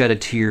not shed a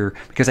tear,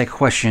 because I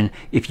question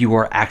if you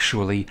are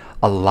actually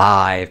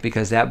alive,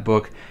 because that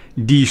book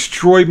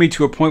destroyed me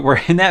to a point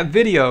where in that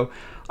video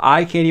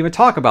I can't even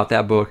talk about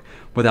that book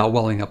without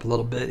welling up a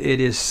little bit. It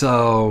is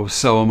so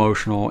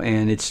emotional,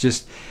 and it's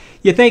just,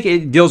 You think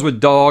it deals with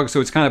dogs,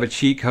 so it's kind of a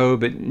cheat code,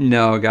 but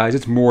no, guys,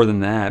 it's more than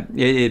that.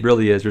 It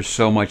really is. There's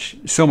so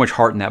much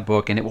heart in that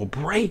book, and it will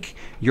break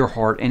your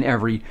heart in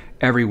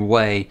every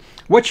way.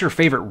 What's your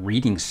favorite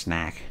reading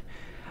snack?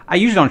 I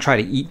usually don't try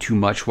to eat too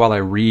much while I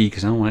read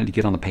because I don't want it to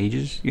get on the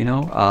pages, you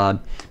know.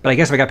 But I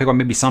guess if I got to pick one,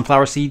 maybe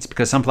sunflower seeds,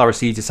 because sunflower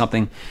seeds is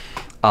something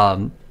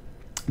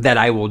that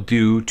I will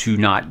do to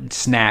not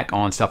snack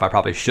on stuff I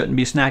probably shouldn't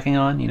be snacking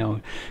on.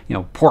 You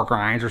know, pork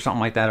rinds or something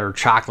like that, or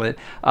chocolate.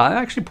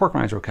 Actually, pork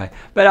rinds are okay.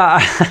 But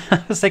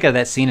I was thinking of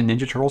that scene in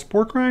Ninja Turtles,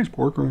 pork rinds.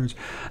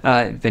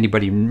 If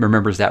anybody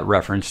remembers that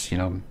reference, you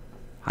know,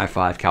 high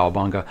five,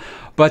 cowabunga.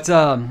 But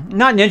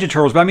not Ninja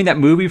Turtles, but I mean that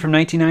movie from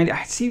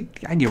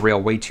 1990. I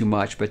derail way too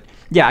much, but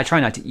yeah, I try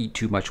not to eat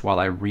too much while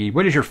I read.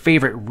 What is your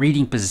favorite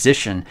reading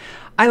position?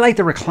 I like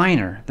the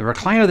recliner. The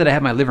recliner that I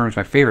have in my living room is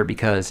my favorite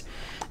because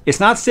it's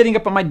not sitting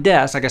up on my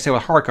desk, like I say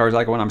with hardcovers,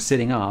 like when I'm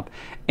sitting up.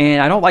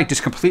 And I don't like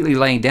just completely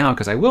laying down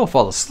because I will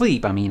fall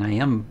asleep. I mean, I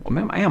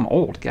am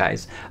old,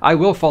 guys. I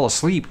will fall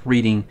asleep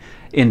reading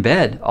in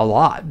bed a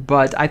lot.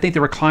 But I think the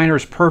recliner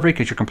is perfect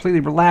because you're completely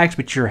relaxed,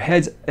 but your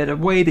head's at a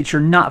way that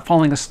you're not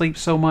falling asleep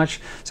so much.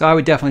 So I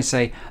would definitely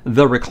say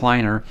the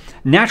recliner.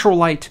 Natural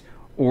light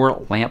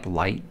or lamp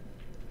light.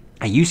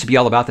 I used to be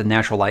all about the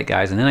natural light,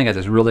 guys. And then I got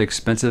this really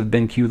expensive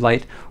BenQ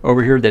light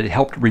over here that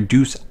helped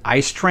reduce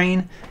eye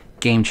strain.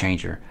 Game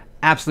changer.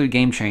 Absolute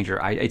game changer.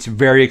 It's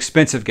very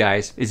expensive,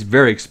 guys. It's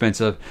very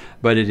expensive,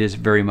 but it is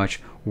very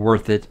much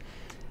worth it.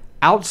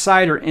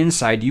 Outside or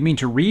inside? Do you mean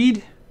to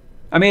read?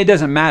 I mean, it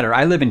doesn't matter.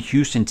 I live in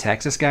Houston,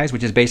 Texas, guys,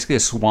 which is basically a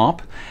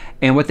swamp.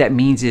 And what that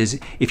means is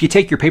if you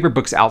take your paper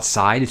books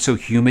outside, it's so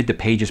humid, the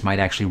pages might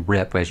actually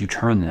rip as you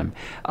turn them.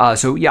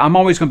 So yeah, I'm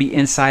always going to be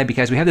inside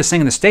because we have this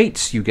thing in the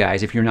States, you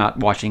guys, if you're not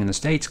watching in the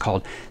States,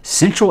 called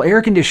central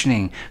air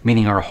conditioning,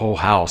 meaning our whole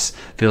house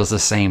feels the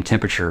same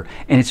temperature.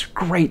 And it's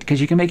great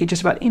because you can make it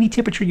just about any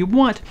temperature you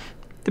want,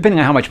 depending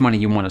on how much money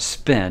you want to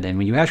spend. And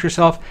when you ask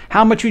yourself,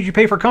 how much would you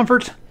pay for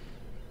comfort?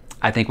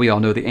 I think we all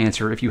know the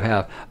answer. If you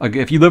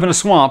live in a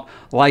swamp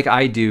like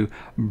I do,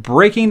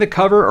 breaking the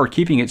cover or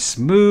keeping it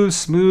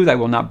smooth, I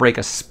will not break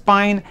a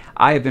spine.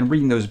 I have been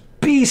reading those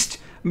beast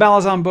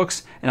Malazan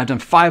books, and I've done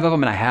 5 of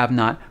them, and I have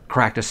not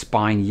cracked a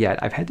spine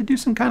yet. I've had to do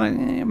some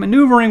kind of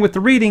maneuvering with the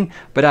reading,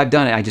 but I've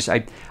done it.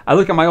 I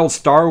look at my old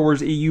Star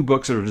Wars EU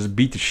books that are just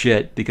beat to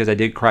shit because I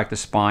did crack the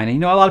spine. And you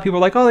know, a lot of people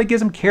are like, oh, that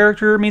gives them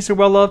character, it means they're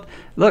well loved.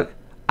 Look,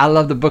 I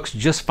love the books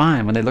just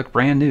fine when they look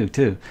brand new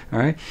too. All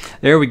right,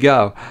 there we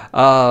go.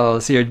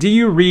 Let's see here. Do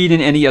you read in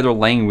any other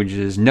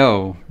languages?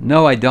 No,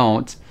 I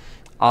don't.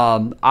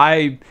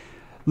 I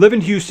live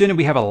in Houston, and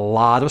we have a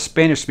lot of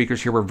Spanish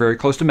speakers here. We're very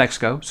close to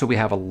Mexico, so we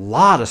have a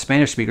lot of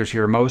Spanish speakers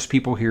here. Most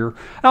people here,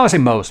 I don't want to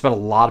say most, but a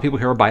lot of people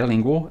here are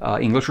bilingual,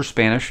 English or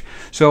Spanish.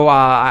 So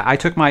I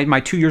took my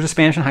 2 years of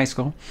Spanish in high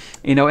school,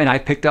 you know, and I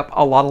picked up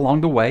a lot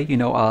along the way. You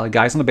know,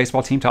 guys on the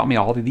baseball team taught me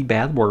all of the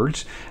bad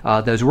words.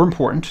 Those were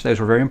important. Those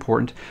were very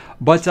important.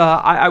 But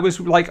I was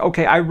like,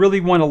 okay, I really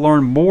want to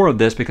learn more of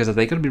this because I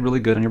think it'll be really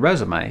good on your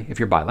resume if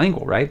you're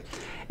bilingual, right?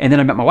 And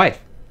then I met my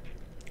wife.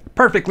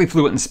 Perfectly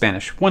fluent in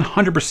Spanish,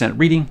 100%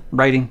 reading,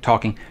 writing,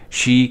 talking.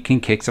 She can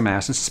kick some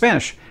ass in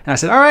Spanish. And I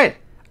said, all right,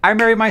 I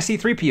married my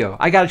C-3PO.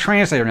 I got a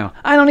translator now.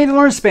 I don't need to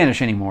learn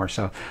Spanish anymore.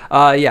 So,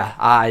 yeah,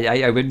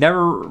 I would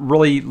never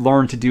really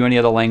learn to do any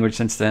other language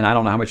since then. I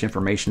don't know how much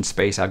information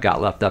space I've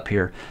got left up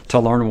here to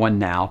learn one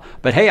now.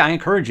 But hey, I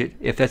encourage it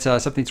if that's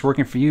something that's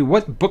working for you.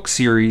 What book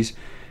series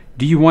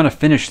do you want to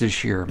finish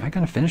this year? Am I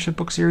going to finish a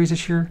book series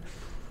this year?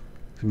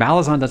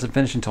 Malazan doesn't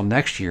finish until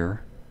next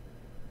year.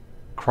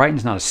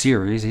 Crichton's not a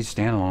series, he's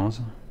standalones.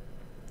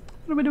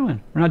 What are we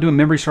doing? We're not doing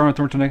Memory Star and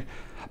Thornton next.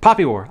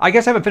 Poppy War. I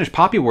guess I haven't finished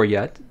Poppy War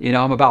yet. You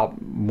know, I'm about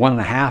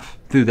 1.5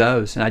 through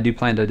those, and I do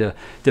plan to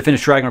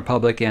finish Dragon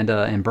Republic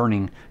and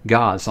Burning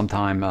Gods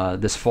sometime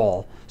this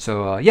fall.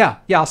 So yeah,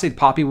 I'll say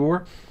Poppy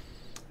War.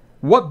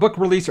 What book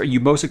release are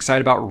you most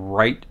excited about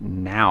right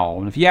now?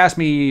 And if you asked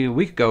me a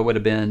week ago, it would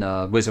have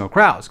been Wisdom of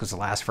Crowds, because the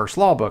last First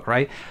Law book,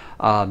 right?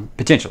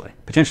 Potentially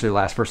the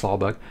last First Law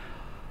book.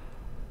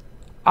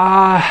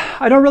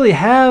 I don't really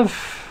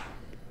have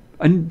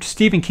a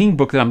Stephen King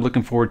book that I'm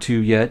looking forward to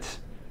yet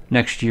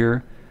next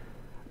year.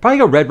 Probably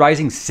go Red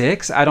Rising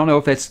 6. I don't know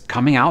if that's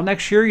coming out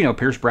next year. You know,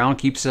 Pierce Brown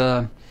keeps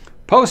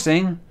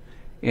posting,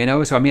 you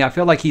know, so I mean, I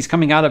feel like he's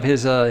coming out of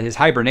his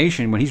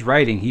hibernation. When he's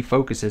writing, he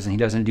focuses and he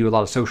doesn't do a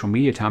lot of social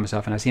media time and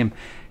stuff. And I see him,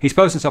 he's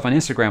posting stuff on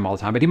Instagram all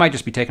the time, but he might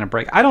just be taking a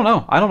break. I don't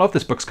know. I don't know if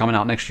this book's coming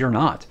out next year or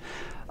not.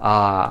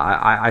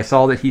 I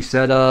saw that he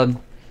said,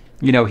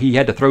 you know, he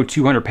had to throw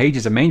 200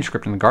 pages of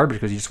manuscript in the garbage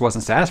because he just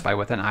wasn't satisfied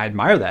with it, and I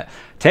admire that.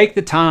 Take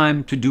the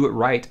time to do it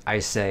right, I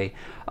say.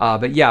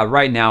 But yeah,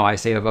 right now, I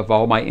say of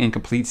all my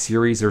incomplete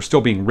series, they're still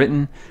being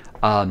written.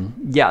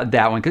 Yeah,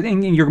 that one.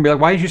 And you're going to be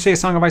like, why did you say A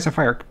Song of Ice and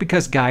Fire?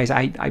 Because, guys,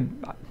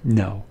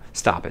 no,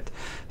 stop it.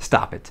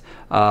 Stop it.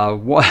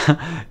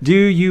 Do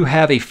you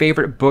have a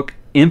favorite book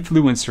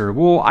influencer?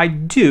 Well, I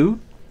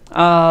do.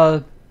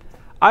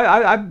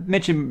 I've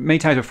mentioned many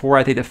times before,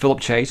 I think that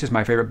Philip Chase is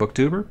my favorite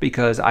booktuber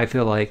because I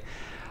feel like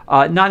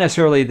Not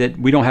necessarily that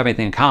we don't have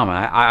anything in common.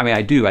 I mean,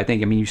 I do. I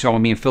think, I mean, you saw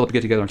when me and Philip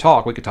get together and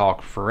talk, we could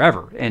talk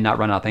forever and not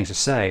run out of things to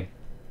say.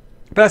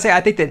 But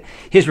I think that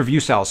his review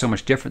style is so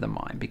much different than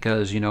mine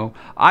because, you know,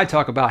 I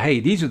talk about, hey,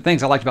 these are the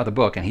things I liked about the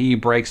book, and he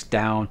breaks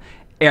down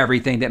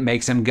everything that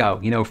makes him go,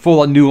 you know,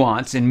 full of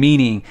nuance and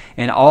meaning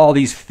and all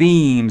these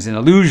themes and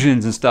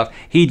allusions and stuff.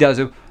 He does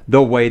it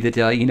the way that,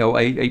 you know,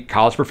 a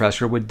college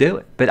professor would do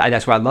it. But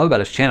that's what I love about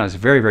his channel. It's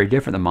very, very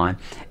different than mine.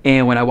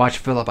 And when I watch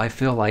Philip, I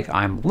feel like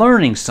I'm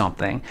learning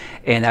something.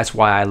 And that's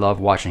why I love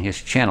watching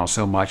his channel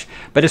so much.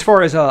 But as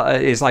far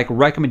as like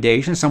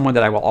recommendations, someone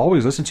that I will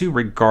always listen to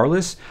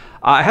regardless,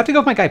 I have to go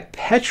with my guy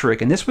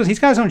Patrick, and he's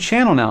got his own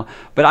channel now,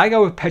 but I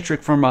go with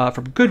Patrick from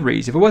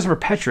Goodreads. If it wasn't for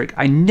Patrick,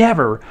 I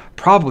never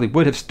probably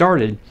would have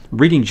started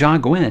reading John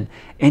Gwynne,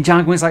 and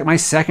John Gwynne's like my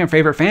second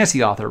favorite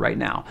fantasy author right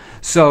now.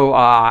 So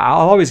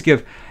I'll always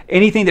give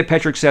anything that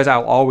Patrick says,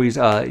 I'll always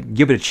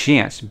give it a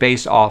chance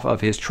based off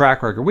of his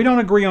track record. We don't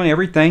agree on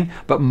everything,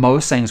 but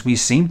most things we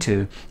seem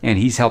to, and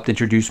he's helped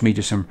introduce me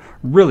to some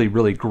really,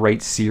 really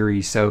great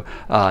series. So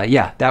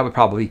yeah, that would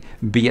probably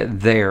be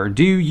it there.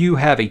 Do you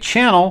have a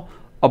channel,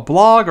 a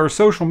blog, or a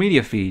social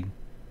media feed?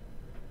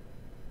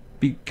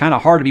 Be kind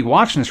of hard to be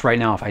watching this right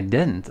now if I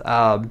didn't.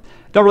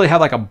 Don't really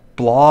have like a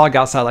blog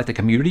outside like the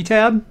community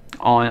tab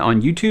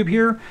on YouTube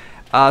here.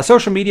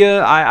 Social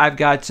media, I've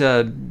got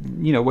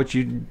you know,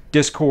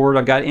 Discord,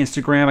 I've got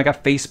Instagram, I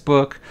got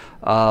Facebook,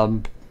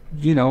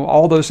 you know,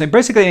 all those things,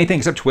 basically anything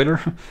except Twitter.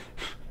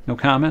 No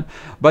comment.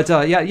 But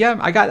yeah,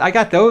 I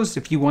got those.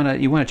 If you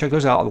wanna check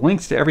those out,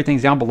 links to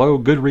everything's down below,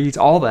 Goodreads,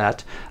 all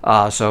that.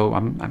 So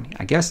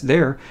I guess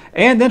there.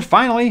 And then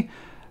finally,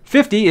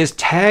 50 is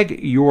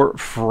tag your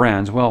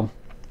friends. Well,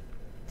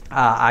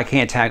 I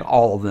can't tag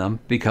all of them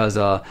because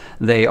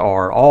they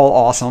are all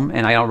awesome,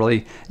 and I don't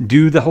really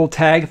do the whole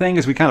tag thing,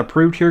 as we kind of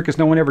proved here, because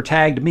no one ever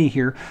tagged me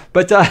here.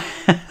 But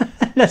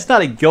that's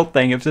not a guilt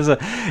thing.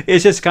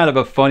 It's just kind of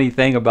a funny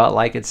thing about,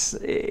 like, it's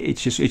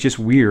just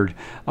weird.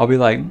 I'll be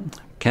like,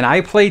 can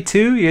I play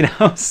too? You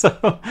know,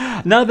 so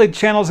none of the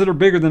channels that are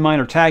bigger than mine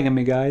are tagging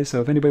me, guys.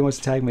 So if anybody wants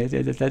to tag me,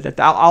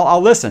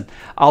 I'll listen.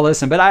 I'll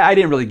listen. But I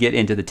didn't really get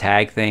into the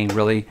tag thing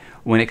really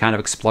when it kind of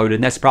exploded,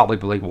 and that's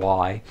probably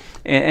why.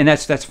 And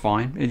that's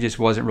fine. It just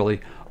wasn't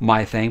really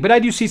my thing. But I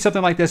do see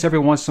something like this every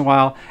once in a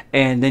while,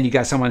 and then you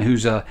got someone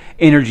whose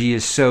energy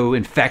is so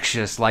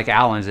infectious like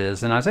Alan's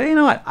is, and I say, you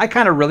know what? I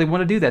kind of really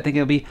want to do that. I think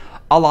it'll be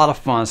a lot of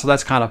fun. So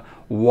that's kind of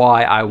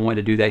why I want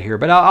to do that here.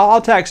 But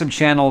I'll tag some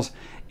channels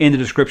in the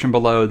description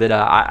below that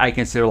I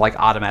consider like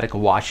automatic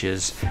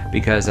watches,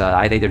 because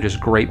I think they're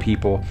just great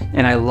people,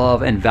 and I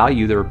love and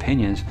value their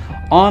opinions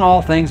on all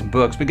things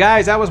books. But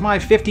guys, that was my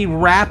 50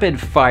 rapid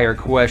fire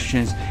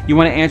questions. You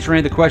want to answer any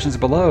of the questions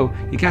below?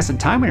 You got some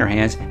time on your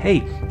hands. Hey,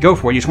 go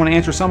for it. You just want to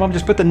answer some of them?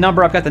 Just put the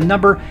number. I've got the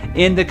number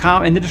in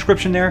the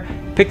description there.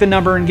 Pick the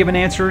number and give an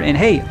answer. And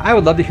hey, I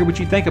would love to hear what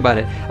you think about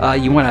it.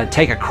 You want to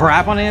take a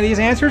crap on any of these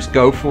answers?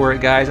 Go for it,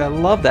 guys. I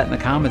love that in the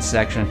comments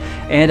section.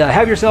 And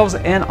have yourselves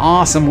an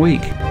awesome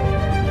week.